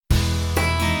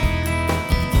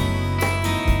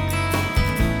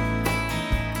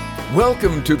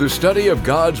Welcome to the study of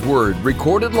God's Word,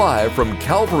 recorded live from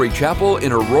Calvary Chapel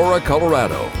in Aurora,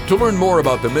 Colorado. To learn more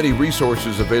about the many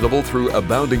resources available through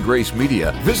Abounding Grace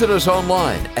Media, visit us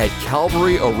online at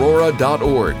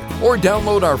calvaryaurora.org or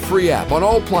download our free app on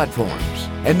all platforms.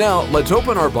 And now, let's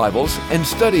open our Bibles and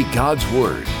study God's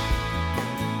Word.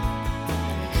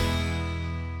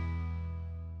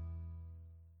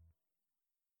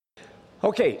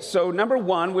 Okay, so number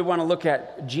one, we want to look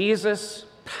at Jesus'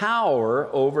 power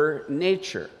over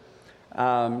nature.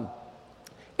 And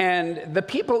the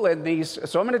people in these,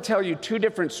 so I'm going to tell you two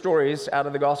different stories out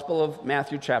of the Gospel of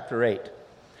Matthew chapter 8.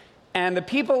 And the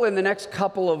people in the next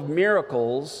couple of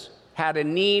miracles had a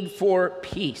need for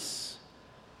peace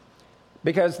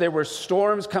because there were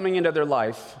storms coming into their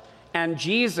life, and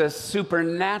Jesus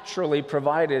supernaturally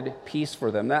provided peace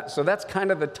for them. So that's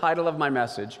kind of the title of my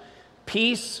message,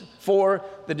 Peace for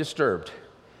the Disturbed.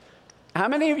 How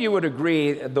many of you would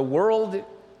agree the world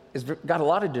has got a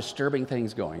lot of disturbing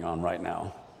things going on right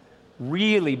now?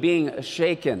 Really being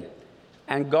shaken.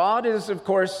 And God is, of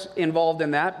course, involved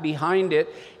in that, behind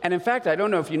it. And in fact, I don't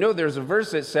know if you know, there's a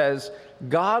verse that says,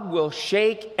 God will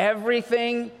shake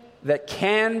everything that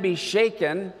can be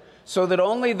shaken so that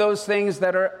only those things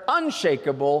that are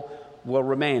unshakable will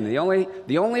remain. The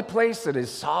only place that is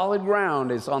solid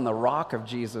ground is on the rock of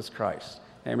Jesus Christ.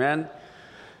 Amen?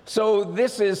 So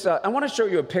this is, I want to show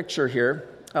you a picture here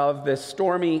of the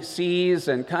stormy seas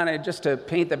and kind of just to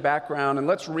paint the background. And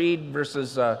let's read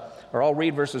verses, or I'll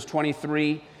read verses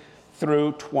 23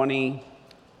 through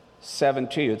 27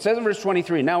 to you. It says in verse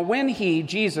 23, "Now when he,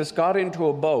 Jesus, got into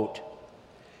a boat,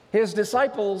 his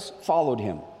disciples followed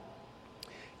him.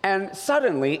 And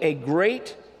suddenly a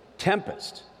great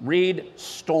tempest," read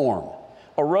storm,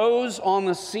 "arose on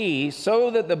the sea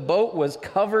so that the boat was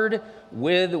covered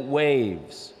with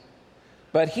waves.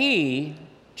 But he,"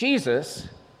 Jesus,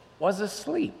 "was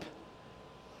asleep.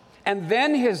 And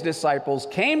then his disciples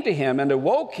came to him and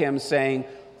awoke him, saying,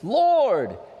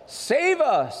 'Lord, save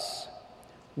us.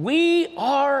 We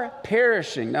are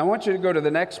perishing.'" Now I want you to go to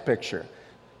the next picture.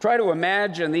 Try to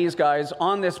imagine these guys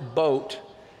on this boat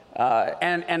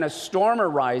and a storm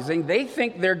arising. They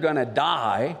think they're going to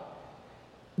die.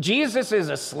 Jesus is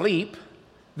asleep.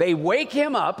 They wake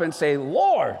him up and say,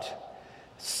 "Lord,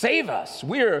 save us.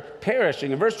 We're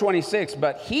perishing." In verse 26,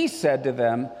 "But he said to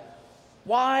them,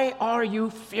 'Why are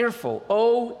you fearful,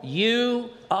 O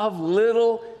you of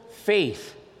little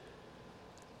faith?'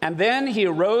 And then he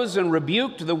arose and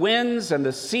rebuked the winds and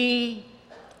the sea,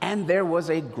 and there was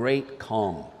a great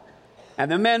calm.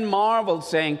 And the men marveled,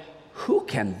 saying, 'Who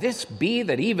can this be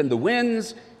that even the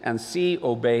winds and sea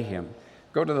obey him?'"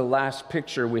 Go to the last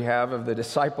picture we have of the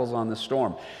disciples on the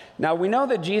storm. Now we know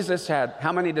that Jesus had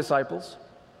how many disciples?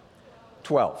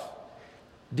 12.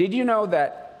 Did you know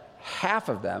that half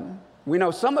of them, we know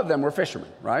some of them were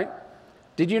fishermen, right?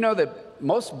 Did you know that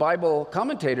most Bible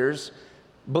commentators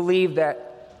believe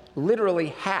that literally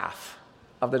half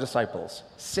of the disciples,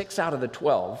 6 out of the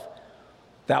 12,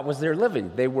 that was their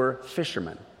living. They were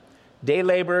fishermen. Day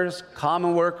laborers,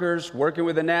 common workers, working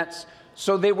with the nets.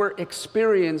 So they were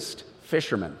experienced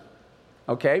fishermen,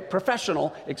 okay?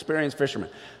 Professional, experienced fishermen.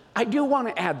 I do want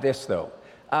to add this, though.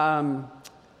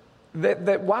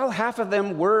 That while half of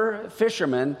them were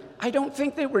fishermen, I don't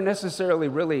think they were necessarily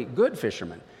really good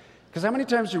fishermen. Because how many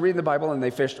times do you read in the Bible and they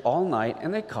fished all night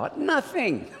and they caught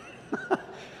nothing?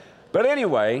 But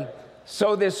anyway,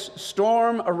 so this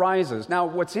storm arises. Now,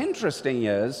 what's interesting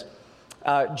is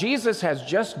Jesus has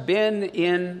just been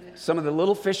in some of the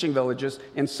little fishing villages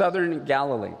in southern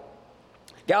Galilee.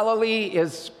 Galilee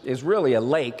is really a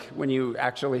lake when you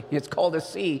actually, it's called a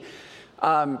sea.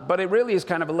 But it really is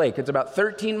kind of a lake. It's about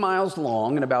 13 miles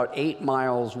long and about 8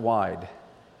 miles wide.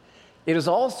 It is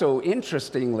also,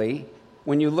 interestingly,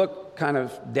 when you look kind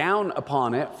of down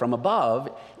upon it from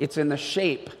above, it's in the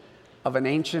shape of an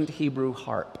ancient Hebrew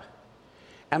harp.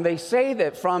 And they say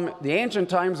that from the ancient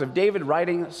times of David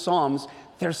writing Psalms,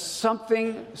 there's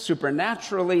something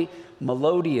supernaturally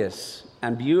melodious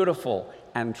and beautiful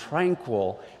and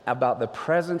tranquil about the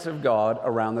presence of God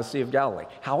around the Sea of Galilee.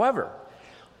 However,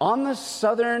 on the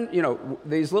southern,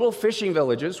 these little fishing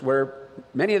villages where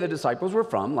many of the disciples were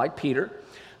from, like Peter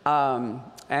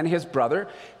and his brother,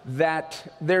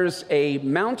 that there's a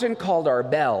mountain called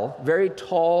Arbel, very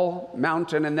tall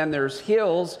mountain, and then there's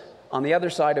hills on the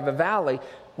other side of a valley,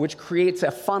 which creates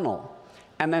a funnel.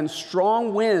 And then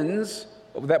strong winds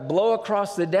that blow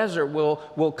across the desert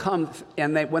will come,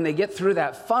 and when they get through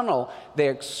that funnel, they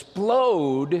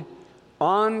explode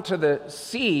onto the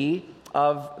sea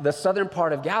of the southern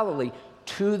part of Galilee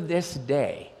to this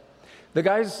day.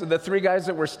 The 3 guys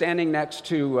that were standing next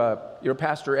to your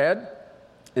Pastor Ed,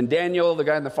 And Daniel, the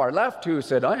guy on the far left who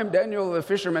said, I am Daniel the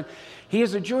fisherman, he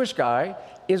is a Jewish guy,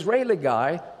 Israeli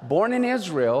guy, born in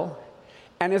Israel,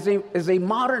 and is a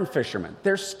modern fisherman.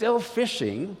 They're still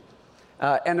fishing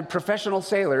and professional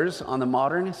sailors on the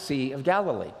modern Sea of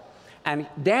Galilee. And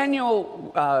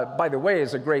Daniel, by the way,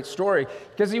 is a great story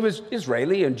because he was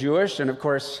Israeli and Jewish, and of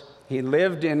course, he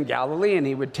lived in Galilee, and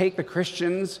he would take the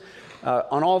Christians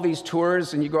on all these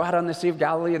tours, and you go out on the Sea of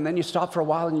Galilee, and then you stop for a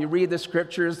while, and you read the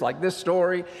scriptures like this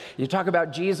story. You talk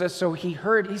about Jesus. So he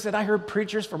said, I heard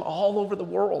preachers from all over the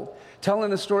world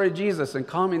telling the story of Jesus and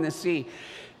calming the sea.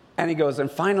 And he goes, and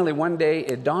finally one day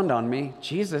it dawned on me,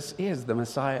 Jesus is the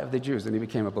Messiah of the Jews. And he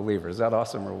became a believer. Is that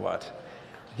awesome or what?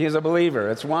 He's a believer.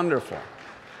 It's wonderful.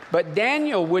 But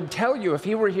Daniel would tell you, if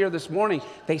he were here this morning,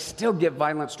 they still get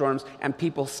violent storms and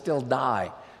people still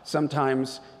die.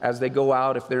 Sometimes as they go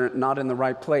out, if they're not in the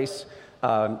right place,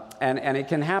 and it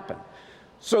can happen.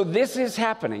 So this is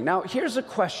happening. Now, here's a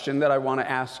question that I want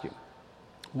to ask you.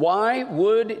 Why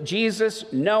would Jesus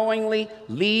knowingly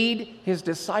lead his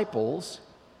disciples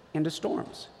into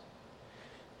storms?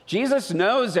 Jesus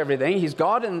knows everything. He's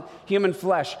God in human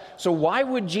flesh. So why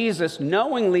would Jesus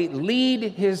knowingly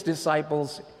lead his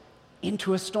disciples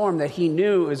into a storm that he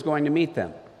knew is going to meet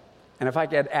them? And if I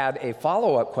could add a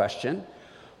follow-up question,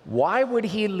 why would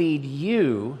he lead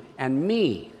you and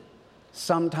me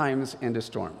sometimes into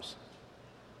storms?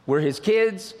 We're his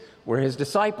kids, we're his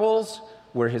disciples,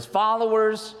 we're his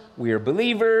followers, we are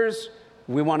believers,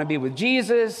 we want to be with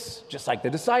Jesus, just like the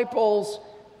disciples.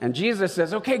 And Jesus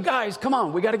says, okay, guys, come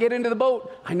on, we got to get into the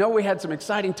boat. I know we had some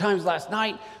exciting times last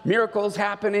night, miracles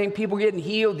happening, people getting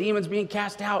healed, demons being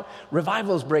cast out,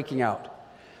 revivals breaking out.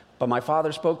 But my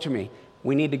Father spoke to me.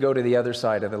 We need to go to the other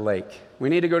side of the lake. We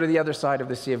need to go to the other side of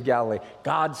the Sea of Galilee.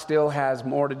 God still has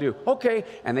more to do. Okay,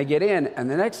 and they get in, and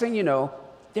the next thing you know,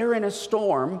 they're in a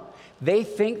storm. They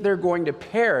think they're going to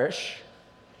perish,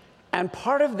 and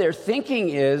part of their thinking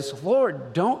is,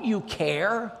 Lord, don't you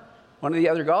care? One of the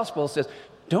other Gospels says,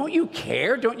 don't you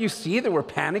care? Don't you see that we're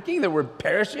panicking, that we're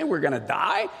perishing, we're going to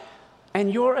die?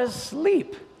 And you're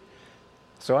asleep.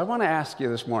 So I want to ask you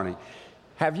this morning,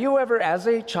 have you ever, as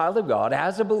a child of God,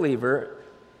 as a believer,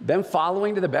 been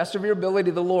following to the best of your ability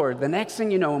the Lord? The next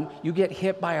thing you know, you get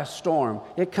hit by a storm.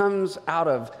 It comes out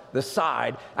of the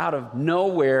side, out of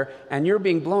nowhere, and you're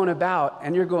being blown about,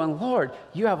 and you're going, Lord,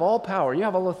 you have all power, you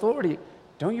have all authority.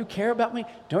 Don't you care about me?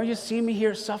 Don't you see me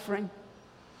here suffering?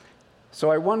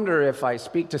 So I wonder if I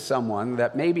speak to someone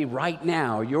that maybe right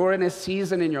now you're in a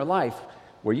season in your life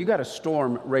where you got a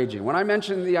storm raging. When I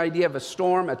mentioned the idea of a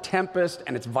storm, a tempest,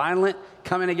 and it's violent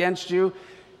coming against you,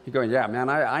 you're going, yeah, man,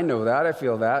 I know that, I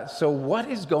feel that. So what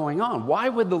is going on? Why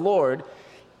would the Lord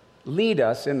lead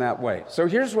us in that way? So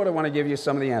here's what I want to give you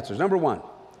some of the answers. Number one,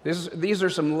 these are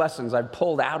some lessons I've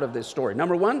pulled out of this story.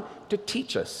 Number one, to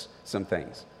teach us some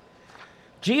things.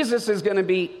 Jesus is going to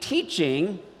be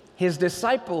teaching his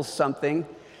disciples something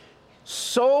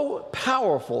so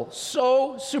powerful,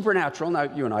 so supernatural. Now,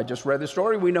 you and I just read the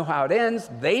story. We know how it ends.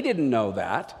 They didn't know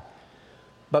that.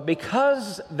 But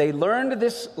because they learned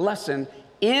this lesson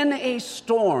in a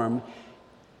storm,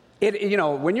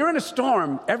 when you're in a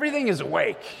storm, everything is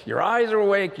awake. Your eyes are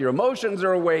awake. Your emotions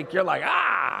are awake. You're like,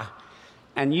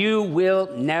 and you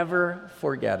will never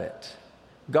forget it.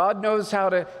 God knows how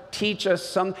to teach us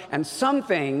some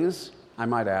things, I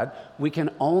might add, we can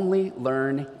only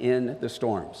learn in the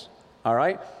storms. All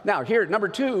right? Now, here, number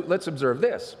two, let's observe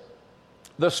this.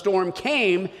 The storm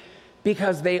came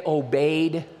because they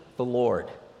obeyed the Lord.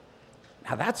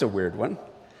 Now, that's a weird one.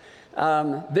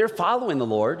 They're following the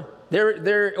Lord.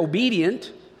 They're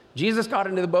obedient. Jesus got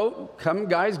into the boat. Come,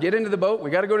 guys, get into the boat.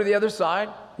 We got to go to the other side.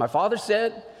 My Father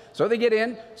said. So they get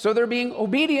in. So they're being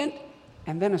obedient.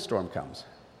 And then a storm comes.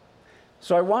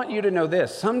 So I want you to know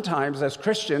this. Sometimes, as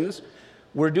Christians,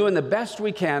 we're doing the best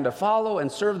we can to follow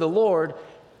and serve the Lord,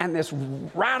 and this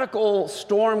radical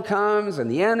storm comes,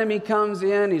 and the enemy comes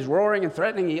in, he's roaring and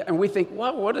threatening, and we think,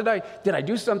 what did I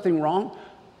do something wrong?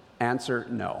 Answer,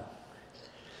 no.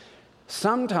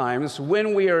 Sometimes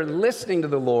when we are listening to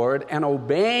the Lord and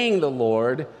obeying the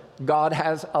Lord, God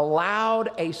has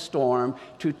allowed a storm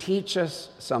to teach us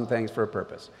some things for a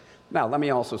purpose. Now, let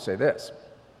me also say this.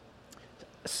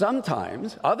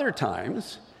 Sometimes, other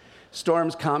times,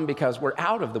 storms come because we're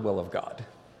out of the will of God.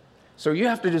 So you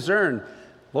have to discern,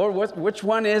 Lord, which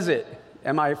one is it?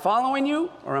 Am I following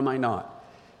you or am I not?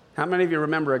 How many of you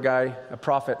remember a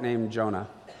prophet named Jonah?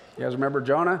 You guys remember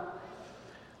Jonah?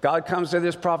 God comes to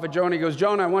this prophet Jonah. He goes,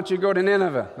 Jonah, I want you to go to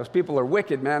Nineveh. Those people are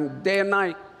wicked, man, day and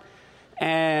night.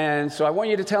 And so I want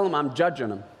you to tell them I'm judging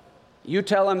them. You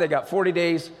tell them they got 40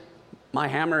 days. My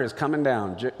hammer is coming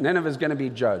down. Nineveh is going to be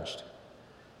judged.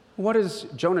 What does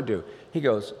Jonah do? He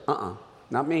goes,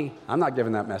 not me. I'm not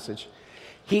giving that message.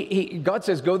 God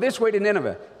says, go this way to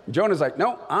Nineveh. Jonah's like,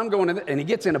 no, I'm going to, and he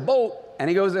gets in a boat and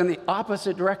he goes in the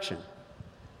opposite direction.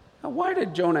 Now, why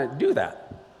did Jonah do that?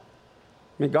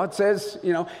 I mean, God says,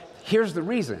 here's the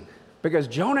reason. Because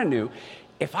Jonah knew,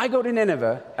 if I go to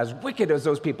Nineveh, as wicked as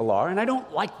those people are, and I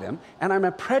don't like them, and I'm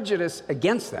a prejudice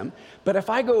against them, but if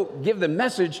I go give the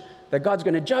message that God's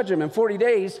going to judge them in 40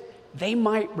 days, they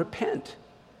might repent.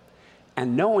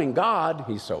 And knowing God,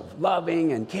 he's so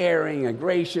loving and caring and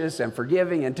gracious and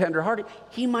forgiving and tenderhearted,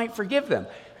 he might forgive them.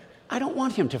 I don't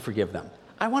want him to forgive them.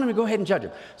 I want him to go ahead and judge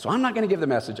them. So I'm not going to give the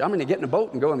message. I'm going to get in a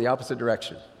boat and go in the opposite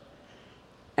direction.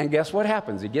 And guess what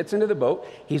happens? He gets into the boat.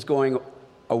 He's going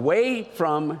away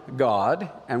from God.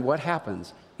 And what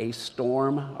happens? A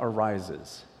storm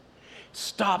arises.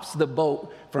 Stops the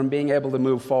boat from being able to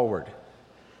move forward.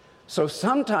 So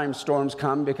sometimes storms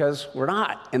come because we're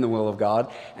not in the will of God,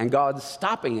 and God's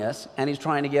stopping us, and he's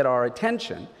trying to get our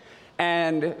attention.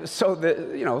 And so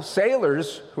the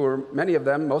sailors, who are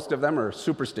most of them are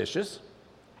superstitious.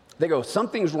 They go,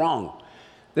 something's wrong.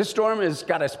 This storm has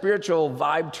got a spiritual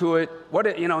vibe to it.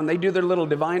 And they do their little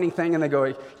divining thing, and they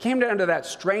go, came down to that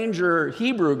stranger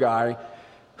Hebrew guy.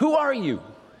 Who are you?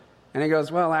 And he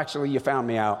goes, well, actually, you found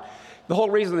me out. The whole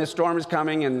reason this storm is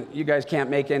coming and you guys can't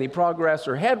make any progress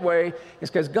or headway is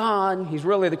because God, he's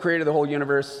really the creator of the whole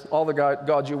universe. All the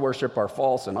gods you worship are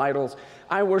false and idols.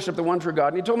 I worship the one true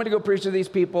God. And he told me to go preach to these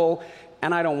people,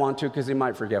 and I don't want to because he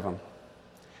might forgive them.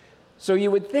 So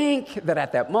you would think that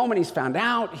at that moment he's found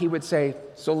out, he would say,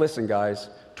 so listen, guys,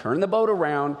 turn the boat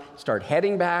around, start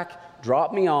heading back,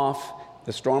 drop me off,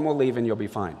 the storm will leave and you'll be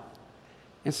fine.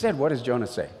 Instead, what does Jonah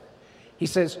say? He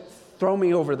says, throw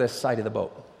me over the side of the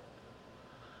boat.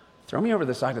 Throw me over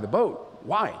the side of the boat.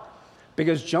 Why?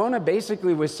 Because Jonah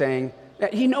basically was saying,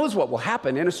 he knows what will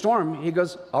happen in a storm. He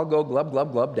goes, I'll go glub,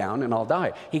 glub, glub down and I'll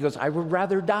die. He goes, I would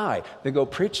rather die than go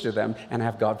preach to them and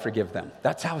have God forgive them.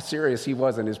 That's how serious he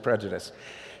was in his prejudice.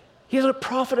 He's a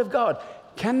prophet of God.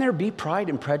 Can there be pride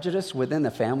and prejudice within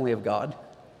the family of God?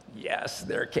 Yes,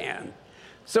 there can.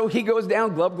 So he goes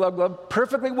down, glub, glub, glub,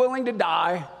 perfectly willing to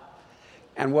die.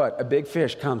 And what? A big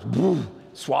fish comes, boom,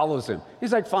 swallows him.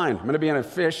 He's like, fine, I'm going to be in a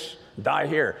fish, die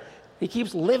here. He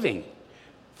keeps living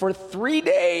for 3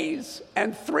 days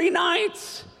and 3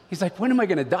 nights. He's like, when am I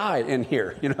going to die in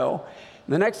here, And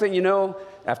the next thing you know,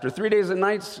 after 3 days and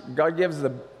nights, God gives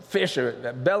the fish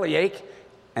a bellyache,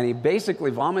 and he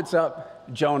basically vomits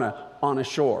up Jonah on a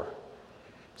shore.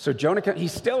 So Jonah,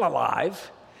 he's still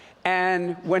alive,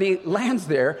 and when he lands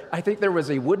there, I think there was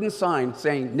a wooden sign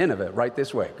saying, Nineveh, right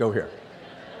this way, go here.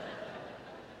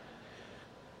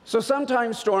 So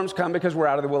sometimes storms come because we're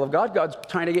out of the will of God. God's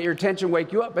trying to get your attention,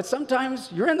 wake you up. But sometimes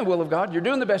you're in the will of God. You're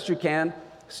doing the best you can.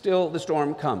 Still, the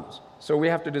storm comes. So we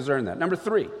have to discern that. Number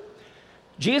 3,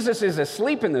 Jesus is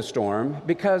asleep in the storm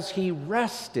because he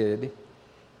rested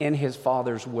in his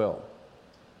Father's will.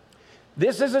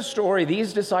 This is a story,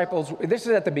 these disciples, this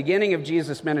is at the beginning of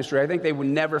Jesus' ministry. I think they would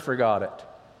never forgot it.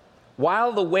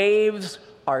 While the waves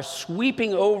are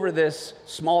sweeping over this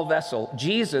small vessel,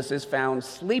 Jesus is found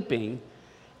sleeping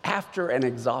after an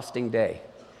exhausting day.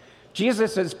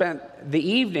 Jesus had spent the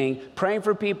evening praying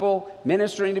for people,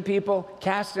 ministering to people,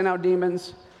 casting out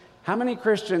demons. How many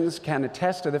Christians can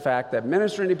attest to the fact that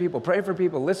ministering to people, praying for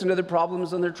people, listen to their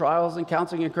problems and their trials and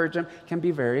counseling, encourage them, can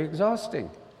be very exhausting?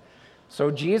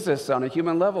 So Jesus, on a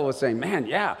human level, was saying, man,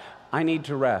 yeah, I need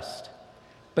to rest.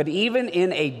 But even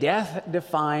in a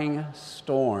death-defying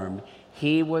storm,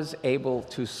 he was able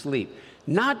to sleep.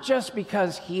 Not just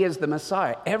because he is the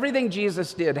Messiah. Everything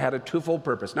Jesus did had a twofold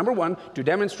purpose. Number 1, to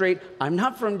demonstrate, I'm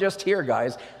not from just here,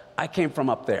 guys. I came from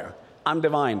up there. I'm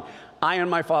divine. I and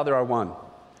my Father are one.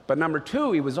 But number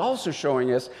 2, he was also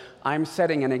showing us, I'm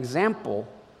setting an example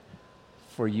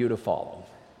for you to follow.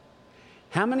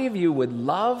 How many of you would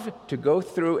love to go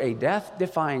through a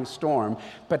death-defying storm,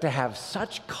 but to have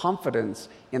such confidence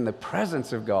in the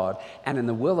presence of God and in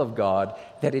the will of God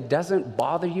that it doesn't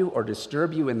bother you or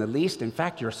disturb you in the least? In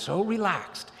fact, you're so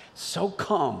relaxed, so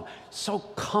calm, so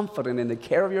confident in the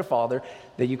care of your Father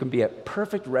that you can be at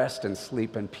perfect rest and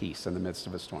sleep and peace in the midst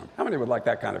of a storm. How many would like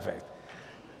that kind of faith?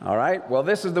 All right, well,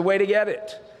 this is the way to get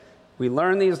it. We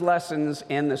learn these lessons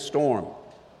in the storm.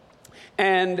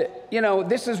 And,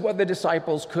 this is what the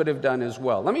disciples could have done as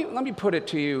well. Let me put it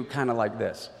to you kind of like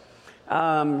this.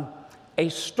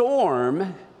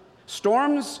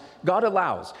 Storms God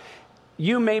allows.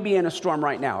 You may be in a storm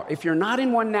right now. If you're not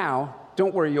in one now,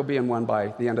 don't worry, you'll be in one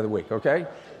by the end of the week, okay?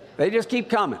 They just keep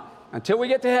coming. Until we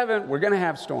get to heaven, we're going to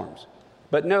have storms.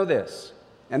 But know this,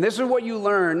 and this is what you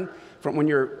learn from when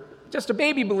you're just a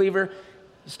baby believer.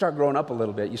 you start growing up a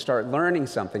little bit. You start learning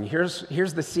something. Here's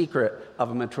the secret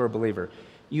of a mature believer.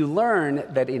 You learn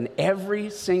that in every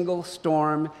single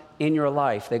storm in your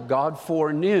life that God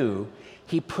foreknew,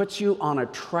 he puts you on a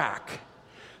track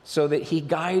so that he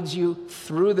guides you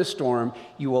through the storm.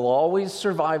 You will always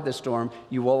survive the storm.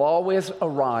 You will always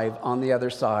arrive on the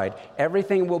other side.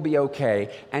 Everything will be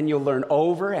okay, and you'll learn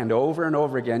over and over and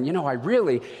over again.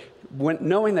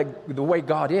 Knowing the way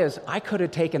God is, I could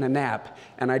have taken a nap,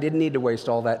 and I didn't need to waste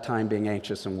all that time being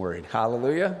anxious and worried.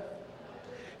 Hallelujah.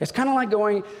 It's kind of like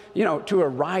going, to a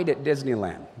ride at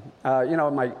Disneyland.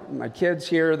 My kids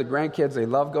here, the grandkids, they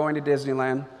love going to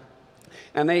Disneyland.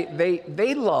 And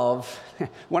they love,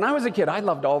 when I was a kid, I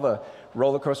loved all the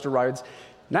roller coaster rides.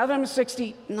 Now that I'm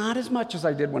 60, not as much as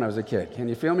I did when I was a kid. Can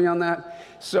you feel me on that?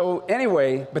 So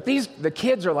anyway, but the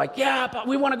kids are like, yeah, but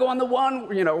we want to go on the one,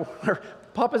 where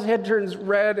Papa's head turns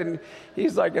red and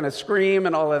he's like going to scream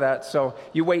and all of that. So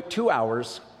you wait 2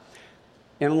 hours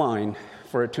in line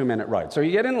for a 2-minute ride. So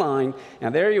you get in line,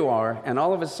 and there you are, and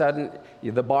all of a sudden,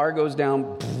 the bar goes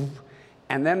down,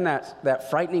 and then that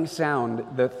frightening sound,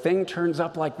 the thing turns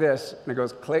up like this, and it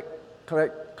goes click,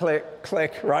 click, click,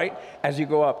 click, right, as you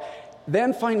go up.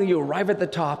 Then finally you arrive at the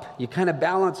top, you kind of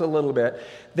balance a little bit.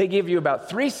 They give you about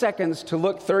 3 seconds to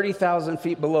look 30,000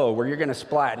 feet below, where you're going to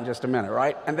splat in just a minute,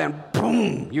 right? And then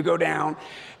boom, you go down,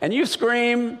 and you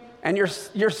scream, and you're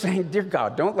saying, dear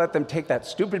God, don't let them take that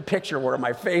stupid picture where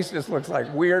my face just looks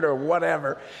like weird or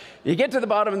whatever. You get to the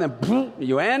bottom, and then boom,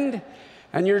 you end,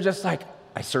 and you're just like,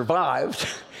 I survived.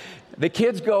 The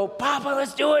kids go, Papa,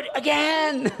 let's do it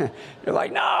again. You're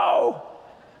like, no.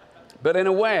 But in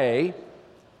a way,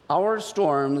 our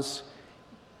storms,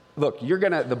 look,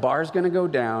 the bar's going to go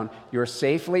down. You're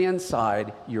safely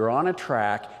inside. You're on a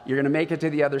track. You're going to make it to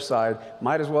the other side.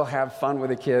 Might as well have fun with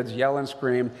the kids, yell and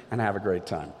scream, and have a great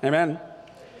time. Amen?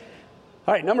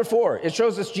 All right, number 4, it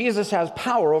shows us Jesus has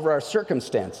power over our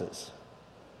circumstances.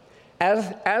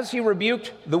 As he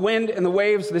rebuked the wind and the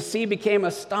waves, the sea became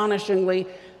astonishingly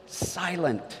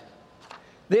silent.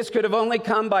 This could have only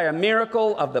come by a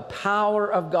miracle of the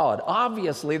power of God.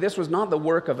 Obviously, this was not the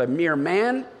work of a mere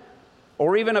man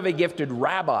or even of a gifted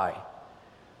rabbi.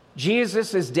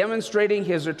 Jesus is demonstrating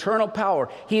his eternal power.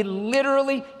 He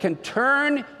literally can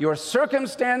turn your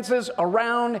circumstances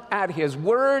around at his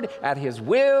word, at his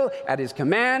will, at his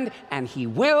command, and he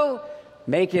will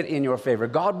make it in your favor.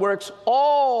 God works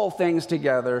all things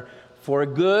together for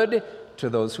good to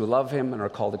those who love him and are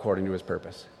called according to his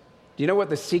purpose. Do you know what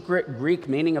the secret Greek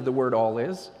meaning of the word all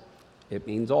is? It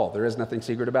means all. There is nothing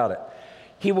secret about it.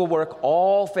 He will work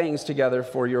all things together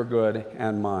for your good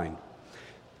and mine.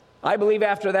 I believe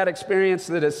after that experience,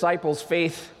 the disciples'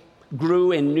 faith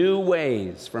grew in new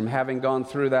ways from having gone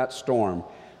through that storm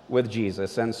with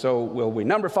Jesus, and so will we.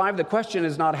 Number 5, the question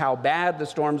is not how bad the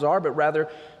storms are, but rather,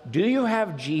 do you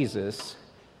have Jesus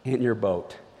in your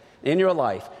boat, in your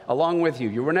life, along with you?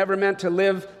 You were never meant to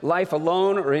live life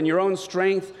alone or in your own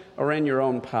strength or in your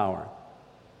own power.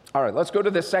 All right, let's go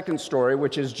to the second story,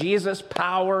 which is Jesus'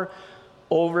 power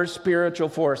over spiritual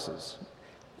forces.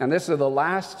 And this is the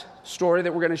last story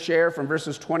that we're going to share from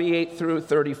verses 28 through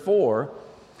 34,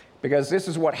 because this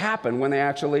is what happened when they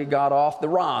actually got off the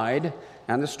ride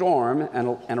and the storm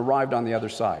and arrived on the other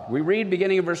side. We read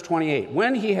beginning of verse 28.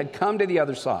 When he had come to the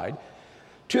other side,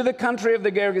 to the country of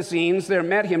the Gergesenes, there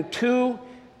met him 2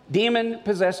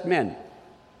 demon-possessed men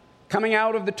coming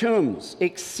out of the tombs,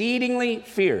 exceedingly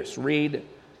fierce, read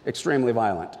extremely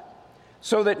violent,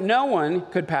 so that no one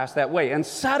could pass that way. And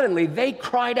suddenly they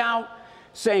cried out,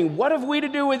 saying, what have we to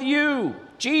do with you,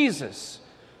 Jesus,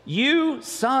 you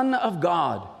Son of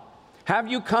God? Have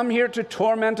you come here to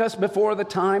torment us before the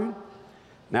time?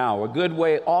 Now, a good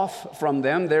way off from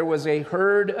them, there was a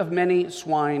herd of many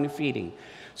swine feeding.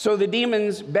 So the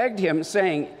demons begged him,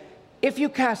 saying, if you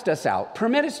cast us out,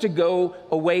 permit us to go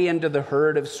away into the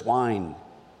herd of swine.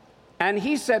 And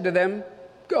he said to them,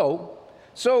 go.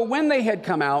 So when they had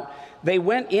come out, they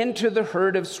went into the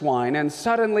herd of swine, and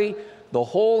suddenly the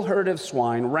whole herd of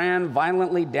swine ran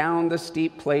violently down the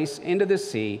steep place into the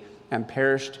sea and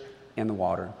perished in the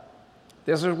water.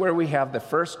 This is where we have the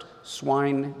first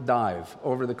swine dive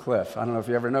over the cliff. I don't know if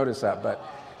you ever noticed that, but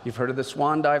you've heard of the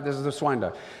swan dive. This is the swine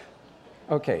dive.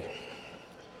 Okay.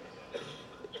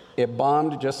 It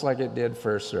bombed just like it did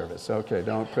first service. Okay,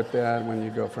 don't put that when you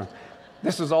go from...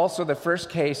 This is also the first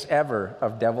case ever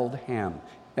of deviled ham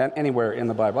anywhere in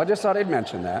the Bible. I just thought I'd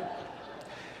mention that.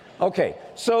 Okay,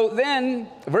 so then,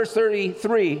 verse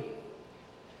 33,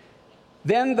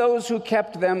 then those who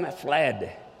kept them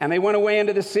fled, and they went away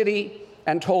into the city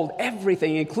and told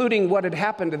everything, including what had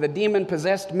happened to the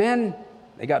demon-possessed men.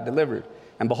 They got delivered.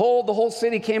 And behold, the whole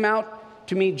city came out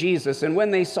to meet Jesus, and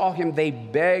when they saw him, they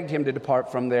begged him to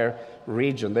depart from their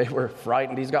region. They were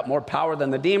frightened. He's got more power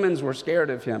than the demons. We're scared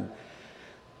of him.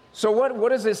 So what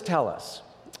does this tell us?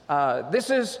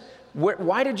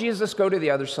 Why did Jesus go to the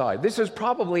other side? This is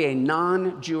probably a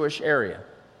non-Jewish area.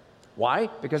 Why?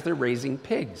 Because they're raising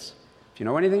pigs. If you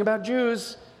know anything about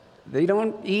Jews, they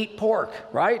don't eat pork,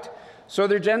 right? So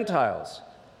they're Gentiles.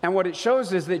 And what it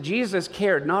shows is that Jesus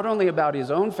cared not only about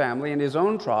his own family and his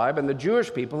own tribe and the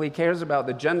Jewish people, he cares about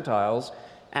the Gentiles,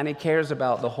 and he cares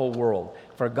about the whole world.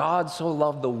 For God so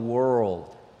loved the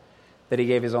world that he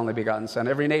gave his only begotten Son,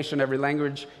 every nation, every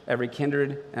language, every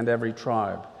kindred, and every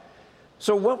tribe.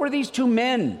 So what were these two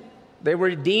men? They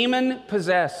were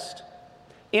demon-possessed.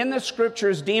 In the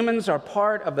scriptures, demons are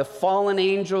part of the fallen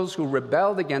angels who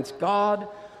rebelled against God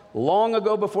long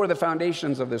ago before the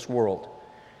foundations of this world.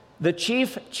 The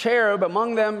chief cherub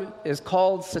among them is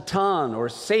called Satan, or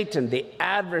Satan, the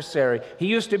adversary. He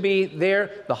used to be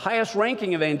the highest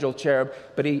ranking of angel cherub,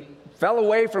 but he fell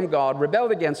away from God,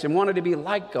 rebelled against him, wanted to be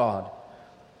like God.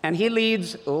 And he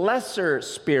leads lesser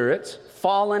spirits,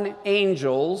 fallen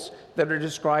angels, that are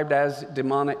described as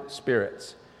demonic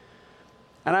spirits.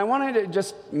 And I wanted to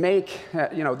just make,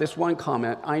 this one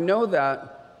comment. I know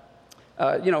that,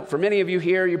 for many of you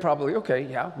here, you probably, okay,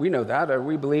 yeah, we know that, or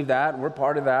we believe that, and we're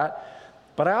part of that.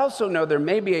 But I also know there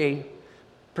may be a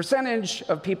percentage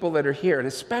of people that are here, and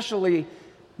especially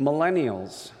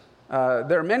millennials.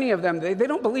 There are many of them, they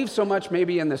don't believe so much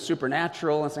maybe in the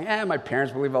supernatural and saying, my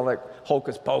parents believe all that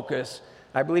hocus pocus.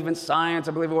 I believe in science.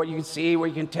 I believe in what you can see, what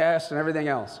you can test, and everything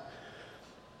else.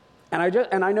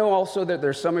 And I know also that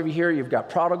there's some of you here, you've got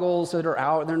prodigals that are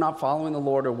out and they're not following the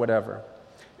Lord or whatever.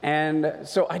 And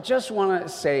so I just want to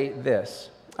say this.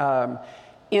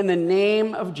 In the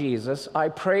name of Jesus, I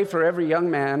pray for every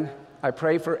young man. I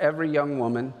pray for every young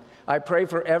woman. I pray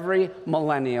for every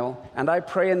millennial. And I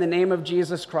pray in the name of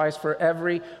Jesus Christ for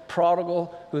every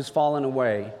prodigal who's fallen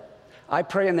away. I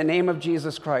pray in the name of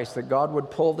Jesus Christ that God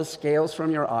would pull the scales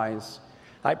from your eyes.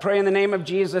 I pray in the name of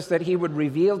Jesus that he would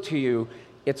reveal to you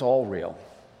it's all real.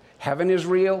 Heaven is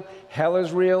real. Hell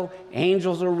is real.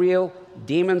 Angels are real.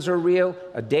 Demons are real.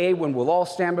 A day when we'll all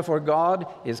stand before God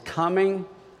is coming.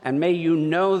 And may you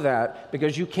know that,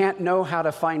 because you can't know how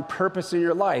to find purpose in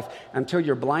your life until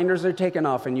your blinders are taken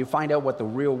off and you find out what the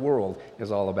real world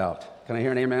is all about. Can I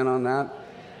hear an amen on that?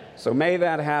 So may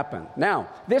that happen. Now,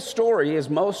 this story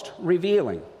is most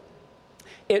revealing.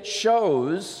 It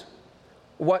shows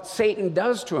what Satan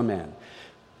does to a man.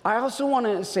 I also want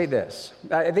to say this.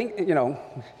 I think,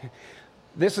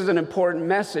 this is an important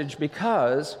message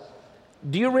because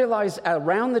do you realize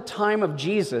around the time of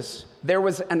Jesus, there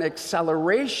was an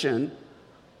acceleration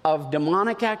of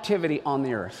demonic activity on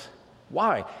the earth?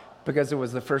 Why? Because it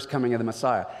was the first coming of the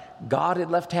Messiah. God had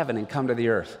left heaven and come to the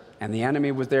earth, and the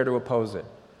enemy was there to oppose it.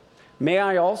 May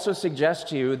I also suggest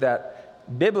to you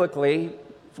that biblically,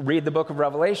 read the book of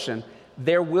Revelation,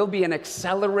 there will be an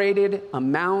accelerated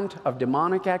amount of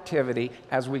demonic activity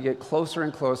as we get closer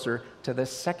and closer to the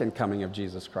second coming of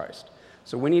Jesus Christ.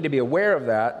 So we need to be aware of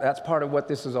that. That's part of what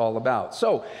this is all about.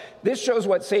 So this shows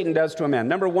what Satan does to a man.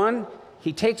 Number one,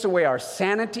 he takes away our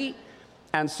sanity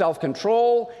and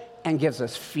self-control and gives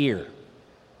us fear.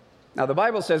 Now, the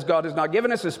Bible says God has not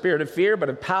given us a spirit of fear, but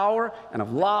of power and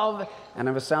of love and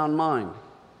of a sound mind.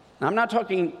 Now, I'm not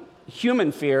talking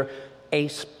human fear.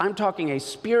 I'm talking a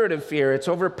spirit of fear. It's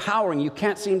overpowering. You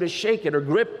can't seem to shake it or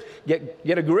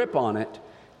get a grip on it.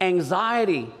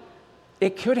 Anxiety.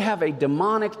 It could have a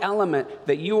demonic element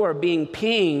that you are being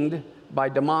pinged by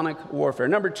demonic warfare.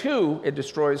 Number two, it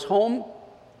destroys home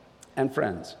and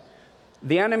friends.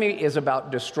 The enemy is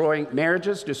about destroying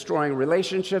marriages, destroying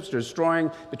relationships,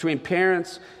 destroying between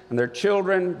parents and their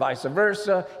children, vice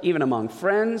versa, even among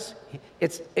friends.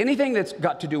 It's anything that's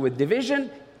got to do with division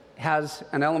has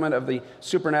an element of the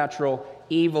supernatural,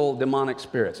 evil, demonic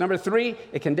spirits. Number three,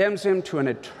 it condemns him to an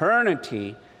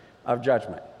eternity of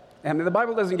judgment. And the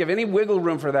Bible doesn't give any wiggle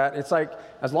room for that. It's like,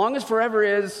 as long as forever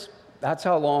is, that's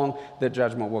how long the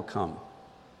judgment will come.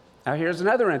 Now, here's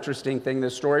another interesting thing.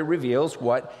 This story reveals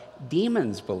what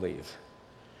demons believe.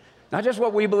 Not just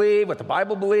what we believe, what the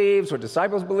Bible believes, what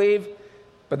disciples believe,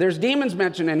 but there's demons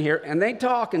mentioned in here, and they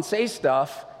talk and say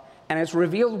stuff, and it's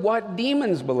revealed what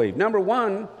demons believe. Number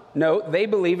one, note, they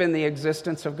believe in the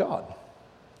existence of God.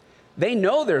 They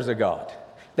know there's a God.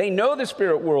 They know the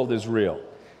spirit world is real.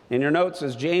 In your notes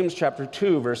is James chapter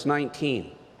 2, verse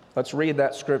 19. Let's read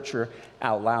that scripture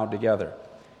out loud together.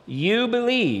 You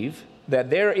believe that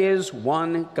there is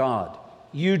one God.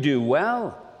 You do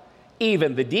well.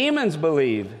 Even the demons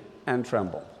believe and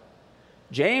tremble.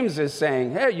 James is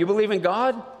saying, hey, you believe in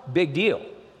God? Big deal.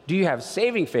 Do you have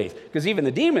saving faith? Because even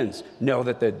the demons know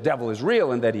that the devil is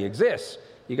real and that he exists.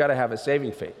 You got to have a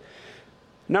saving faith.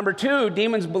 Number two,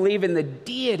 demons believe in the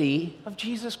deity of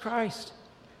Jesus Christ.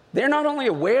 They're not only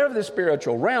aware of the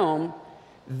spiritual realm,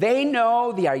 they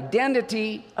know the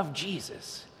identity of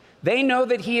Jesus. They know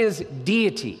that he is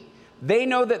deity. They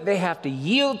know that they have to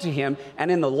yield to him,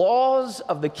 and in the laws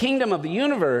of the kingdom of the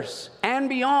universe and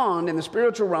beyond, in the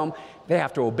spiritual realm, they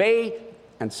have to obey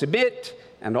and submit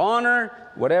and honor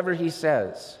whatever he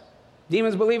says.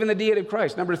 Demons believe in the deity of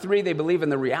Christ. Number three, they believe in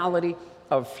the reality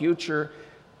of future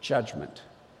judgment.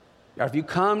 If you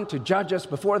come to judge us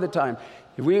before the time,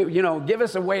 give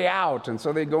us a way out. And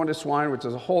so they go into swine, which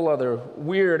is a whole other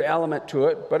weird element to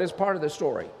it, but it's part of the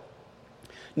story.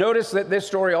 Notice that this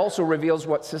story also reveals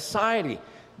what society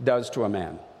does to a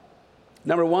man.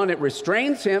 Number one, it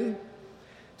restrains him.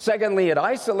 Secondly, it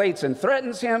isolates and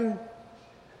threatens him.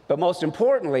 But most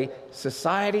importantly,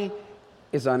 society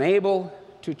is unable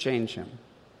to change him.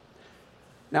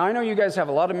 Now, I know you guys have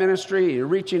a lot of ministry. You're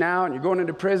reaching out, and you're going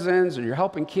into prisons, and you're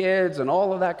helping kids, and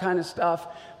all of that kind of stuff.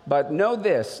 But know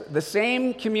this, the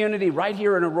same community right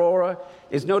here in Aurora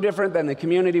is no different than the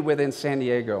community within San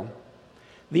Diego.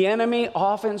 The enemy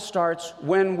often starts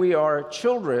when we are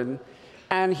children,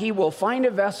 and he will find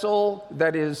a vessel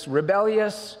that is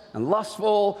rebellious and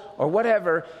lustful or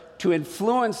whatever to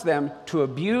influence them to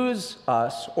abuse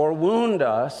us or wound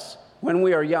us when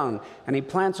we are young. And he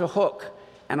plants a hook,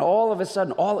 and all of a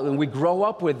sudden, and we grow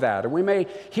up with that. And we may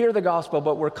hear the gospel,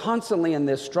 but we're constantly in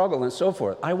this struggle and so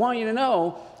forth. I want you to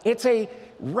know it's a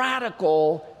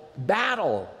radical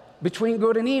battle between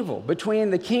good and evil,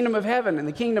 between the kingdom of heaven and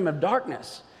the kingdom of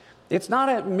darkness. It's not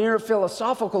a mere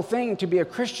philosophical thing to be a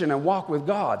Christian and walk with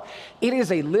God. It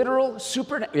is a literal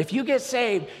if you get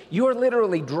saved, you're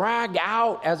literally dragged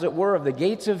out, as it were, of the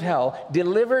gates of hell,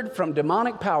 delivered from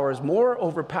demonic powers more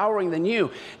overpowering than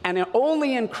you. And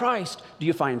only in Christ do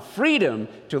you find freedom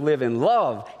to live in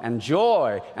love and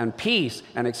joy and peace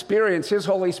and experience his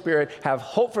Holy Spirit, have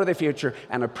hope for the future,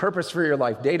 and a purpose for your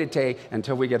life day to day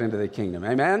until we get into the kingdom.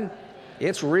 Amen?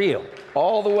 It's real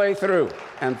all the way through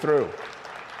and through.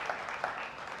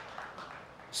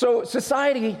 So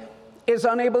society is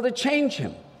unable to change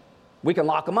him. We can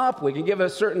lock him up, we can give a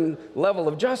certain level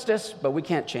of justice, but we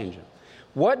can't change him.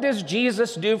 What does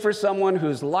Jesus do for someone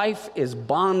whose life is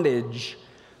bondage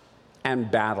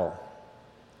and battle?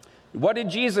 What did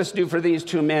Jesus do for these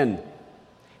two men?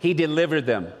 He delivered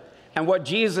them. And what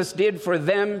Jesus did for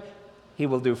them, he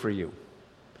will do for you.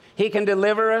 He can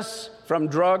deliver us from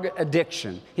drug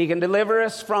addiction. He can deliver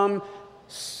us from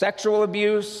sexual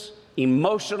abuse,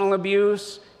 emotional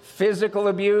abuse, physical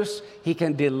abuse. He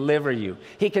can deliver you.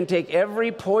 He can take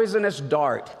every poisonous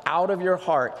dart out of your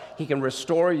heart. He can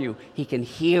restore you. He can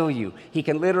heal you. He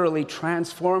can literally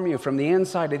transform you from the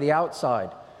inside to the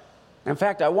outside. In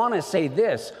fact, I want to say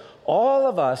this. All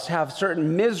of us have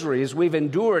certain miseries we've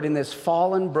endured in this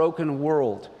fallen, broken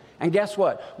world. And guess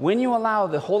what? When you allow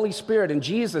the Holy Spirit and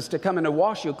Jesus to come in to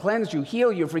wash you, cleanse you,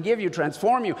 heal you, forgive you,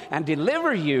 transform you, and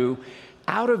deliver you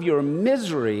out of your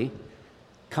misery,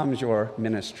 comes your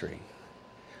ministry.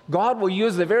 God will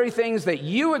use the very things that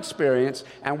you experience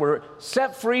and were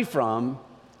set free from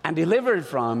and delivered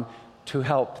from to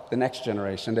help the next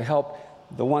generation, to help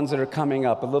the ones that are coming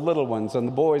up, the little ones and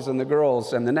the boys and the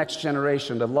girls and the next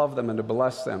generation, to love them and to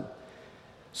bless them.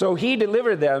 So he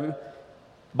delivered them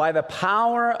by the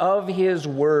power of his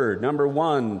word, number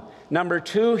one. Number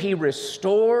two, he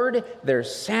restored their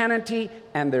sanity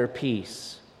and their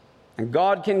peace. And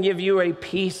God can give you a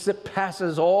peace that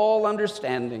passes all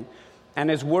understanding, and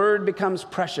his word becomes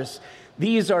precious.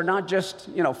 These are not just,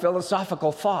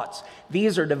 philosophical thoughts.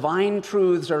 These are divine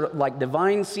truths, are like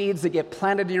divine seeds that get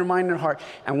planted in your mind and heart.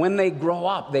 And when they grow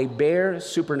up, they bear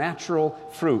supernatural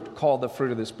fruit called the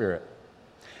fruit of the Spirit.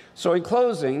 So in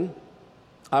closing,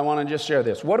 I want to just share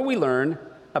this. What do we learn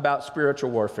about spiritual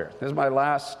warfare? This is my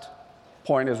last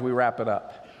point as we wrap it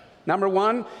up. Number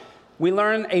one, we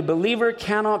learn a believer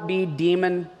cannot be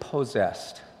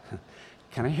demon-possessed.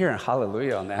 Can I hear a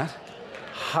hallelujah on that?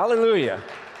 Hallelujah.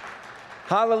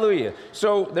 Hallelujah.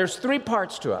 So there's three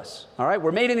parts to us, all right?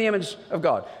 We're made in the image of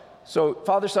God. So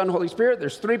Father, Son, Holy Spirit,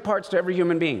 there's three parts to every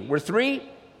human being. We're three,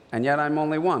 and yet I'm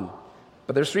only one.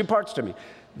 But there's three parts to me.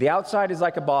 The outside is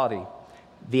like a body.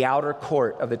 The outer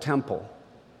court of the temple.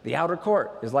 The outer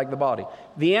court is like the body.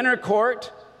 The inner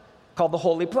court, called the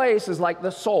holy place, is like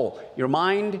the soul. Your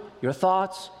mind, your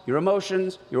thoughts, your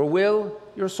emotions, your will,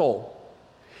 your soul.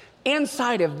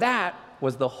 Inside of that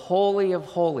was the Holy of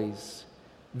Holies.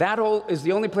 That is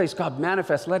the only place God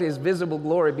manifests. Let his visible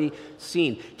glory be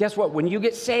seen. Guess what? When you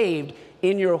get saved,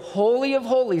 in your Holy of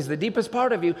Holies, the deepest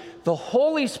part of you, the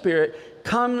Holy Spirit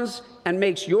comes and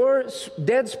makes your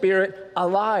dead spirit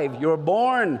alive. You're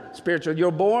born spiritual.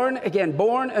 You're born again,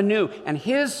 born anew. And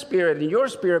his spirit and your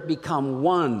spirit become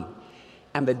one.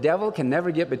 And the devil can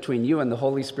never get between you and the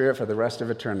Holy Spirit for the rest of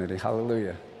eternity.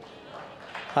 Hallelujah.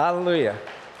 Hallelujah.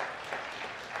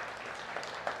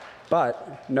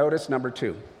 But notice number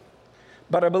 2.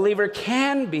 But a believer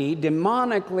can be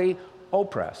demonically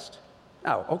oppressed.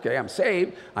 Now, okay, I'm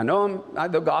saved. I know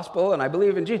I'm the gospel and I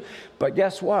believe in Jesus. But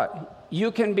guess what?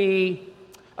 You can be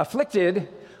afflicted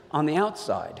on the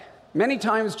outside. Many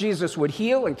times Jesus would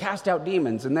heal and cast out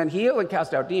demons and then heal and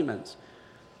cast out demons.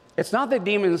 It's not that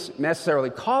demons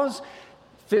necessarily cause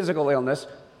physical illness,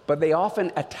 but they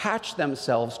often attach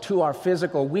themselves to our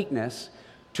physical weakness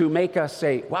to make us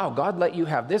say, wow, God let you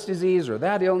have this disease or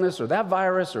that illness or that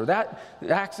virus or that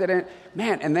accident.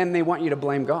 Man, and then they want you to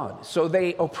blame God. So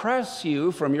they oppress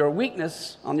you from your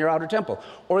weakness on your outer temple.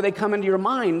 Or they come into your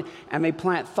mind and they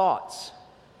plant thoughts,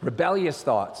 rebellious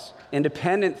thoughts,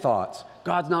 independent thoughts.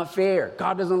 God's not fair.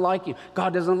 God doesn't like you.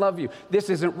 God doesn't love you. This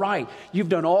isn't right. You've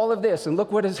done all of this, and look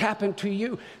what has happened to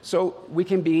you. So we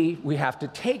have to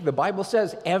take, the Bible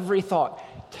says, every thought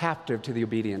captive to the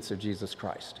obedience of Jesus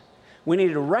Christ. We need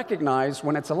to recognize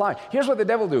when it's a lie. Here's what the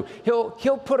devil will do.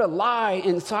 He'll put a lie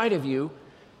inside of you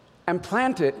and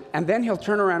plant it, and then he'll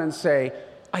turn around and say,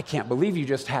 I can't believe you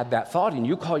just had that thought and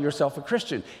you call yourself a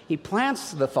Christian. He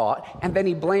plants the thought, and then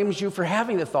he blames you for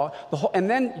having the thought. And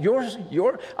then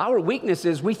our weakness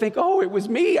is we think, oh, it was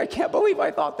me. I can't believe I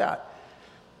thought that.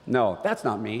 No, that's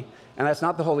not me, and that's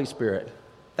not the Holy Spirit.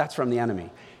 That's from the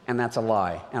enemy, and that's a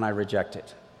lie, and I reject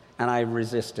it, and I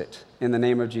resist it in the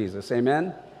name of Jesus.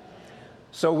 Amen?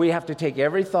 So we have to take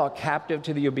every thought captive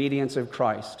to the obedience of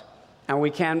Christ, and we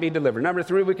can be delivered. Number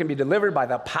 3, we can be delivered by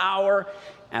the power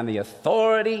and the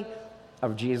authority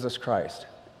of Jesus Christ.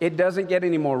 It doesn't get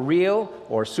any more real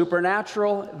or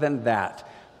supernatural than that.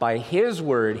 By his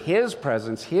word, his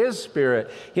presence, his spirit,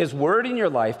 his word in your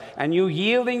life, and you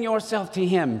yielding yourself to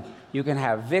him, you can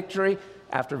have victory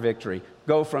after victory.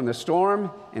 Go from the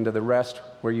storm into the rest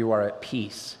where you are at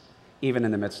peace, even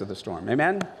in the midst of the storm.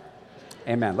 Amen?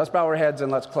 Amen. Let's bow our heads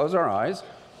and let's close our eyes.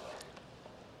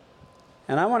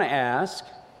 And I want to ask,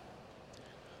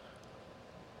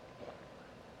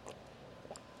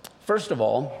 first of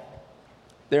all,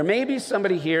 there may be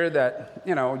somebody here that,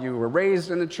 you were raised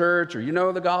in the church, or you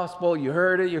know the gospel, you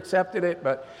heard it, you accepted it,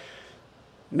 but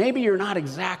maybe you're not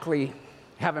exactly,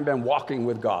 haven't been walking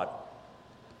with God.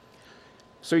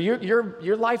 So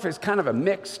your life is kind of a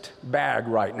mixed bag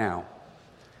right now.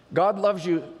 God loves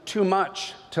you too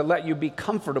much to let you be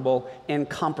comfortable in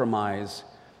compromise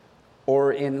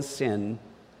or in sin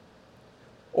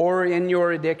or in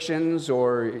your addictions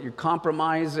or your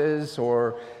compromises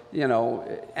or,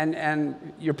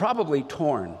 and you're probably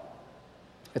torn.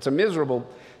 It's the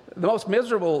most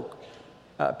miserable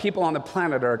people on the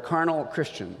planet are carnal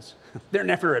Christians. They're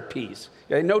never at peace.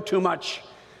 They know too much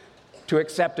to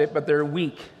accept it, but they're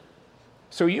weak.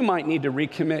 So you might need to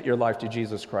recommit your life to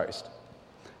Jesus Christ.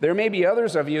 There may be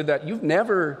others of you that you've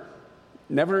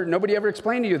nobody ever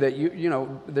explained to you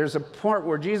that there's a part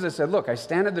where Jesus said, look, I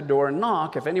stand at the door and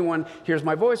knock. If anyone hears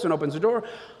my voice and opens the door,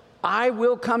 I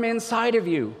will come inside of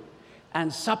you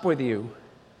and sup with you,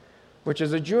 which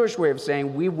is a Jewish way of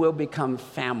saying we will become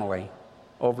family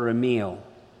over a meal.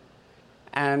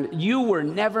 And you were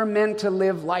never meant to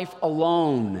live life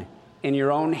alone in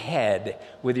your own head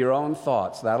with your own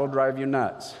thoughts. That'll drive you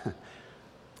nuts.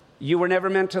 You were never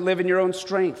meant to live in your own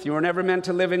strength. You were never meant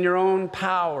to live in your own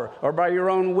power or by your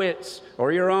own wits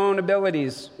or your own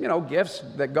abilities, gifts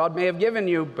that God may have given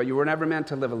you, but you were never meant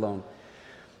to live alone.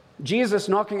 Jesus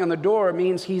knocking on the door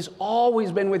means he's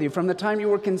always been with you from the time you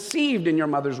were conceived in your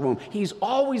mother's womb. He's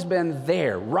always been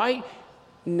there, right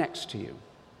next to you.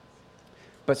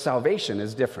 But salvation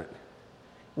is different.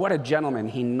 What a gentleman.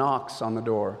 He knocks on the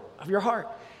door of your heart.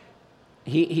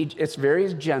 It's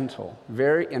very gentle,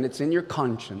 and it's in your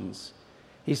conscience.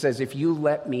 He says, if you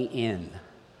let me in,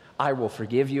 I will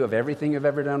forgive you of everything you've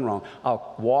ever done wrong.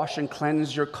 I'll wash and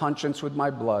cleanse your conscience with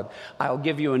my blood. I'll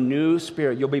give you a new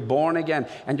spirit. You'll be born again,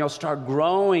 and you'll start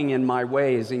growing in my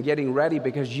ways and getting ready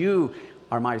because you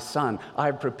are my son.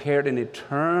 I've prepared an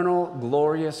eternal,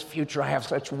 glorious future. I have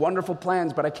such wonderful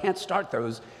plans, but I can't start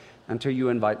those until you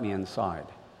invite me inside.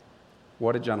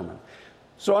 What a gentleman.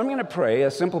 So I'm going to pray a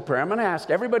simple prayer. I'm going to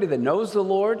ask everybody that knows the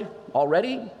Lord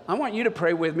already, I want you to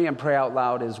pray with me and pray out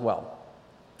loud as well.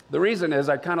 The reason is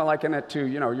I kind of liken it to,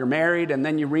 you're married and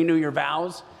then you renew your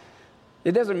vows.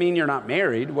 It doesn't mean you're not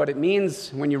married. What it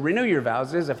means when you renew your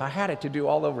vows is if I had it to do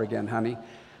all over again, honey,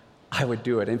 I would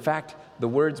do it. In fact, the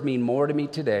words mean more to me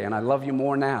today, and I love you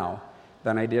more now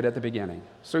than I did at the beginning.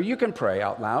 So you can pray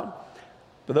out loud.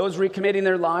 For those recommitting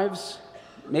their lives,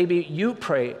 maybe you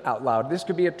pray out loud. This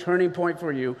could be a turning point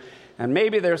for you. And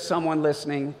maybe there's someone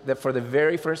listening that for the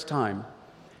very first time,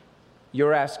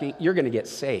 you're going to get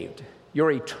saved.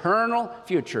 Your eternal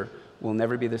future will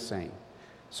never be the same.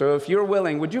 So if you're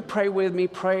willing, would you pray with me?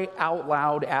 Pray out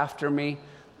loud after me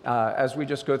as we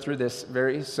just go through this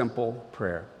very simple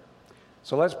prayer.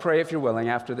 So let's pray, if you're willing,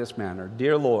 after this manner.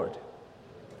 Dear Lord,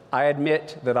 I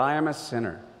admit that I am a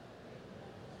sinner.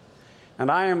 And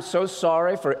I am so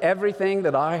sorry for everything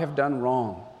that I have done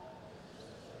wrong.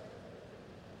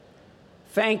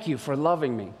 Thank you for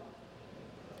loving me.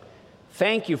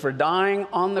 Thank you for dying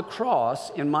on the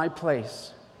cross in my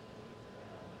place.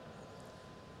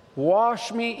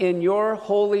 Wash me in your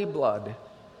holy blood.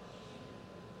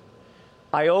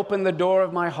 I open the door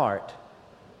of my heart,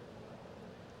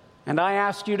 and I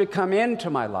ask you to come into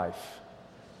my life,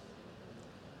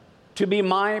 to be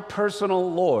my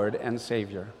personal Lord and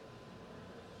Savior.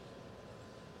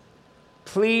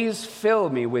 Please fill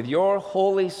me with your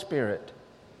Holy Spirit.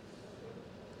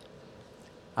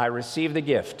 I receive the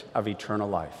gift of eternal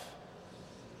life.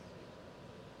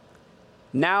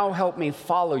 Now help me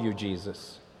follow you,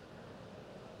 Jesus,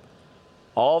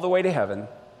 all the way to heaven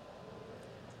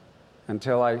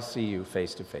until I see you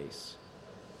face to face.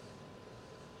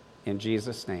 In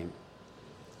Jesus' name,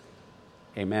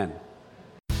 amen.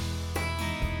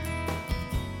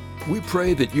 We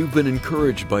pray that you've been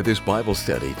encouraged by this Bible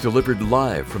study delivered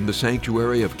live from the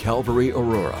sanctuary of Calvary,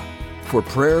 Aurora. For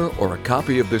prayer or a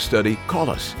copy of this study, call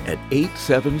us at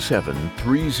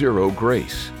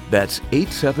 877-30-GRACE. That's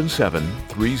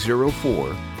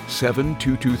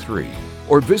 877-304-7223.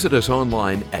 Or visit us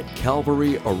online at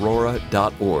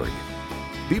calvaryaurora.org.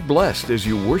 Be blessed as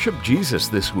you worship Jesus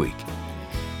this week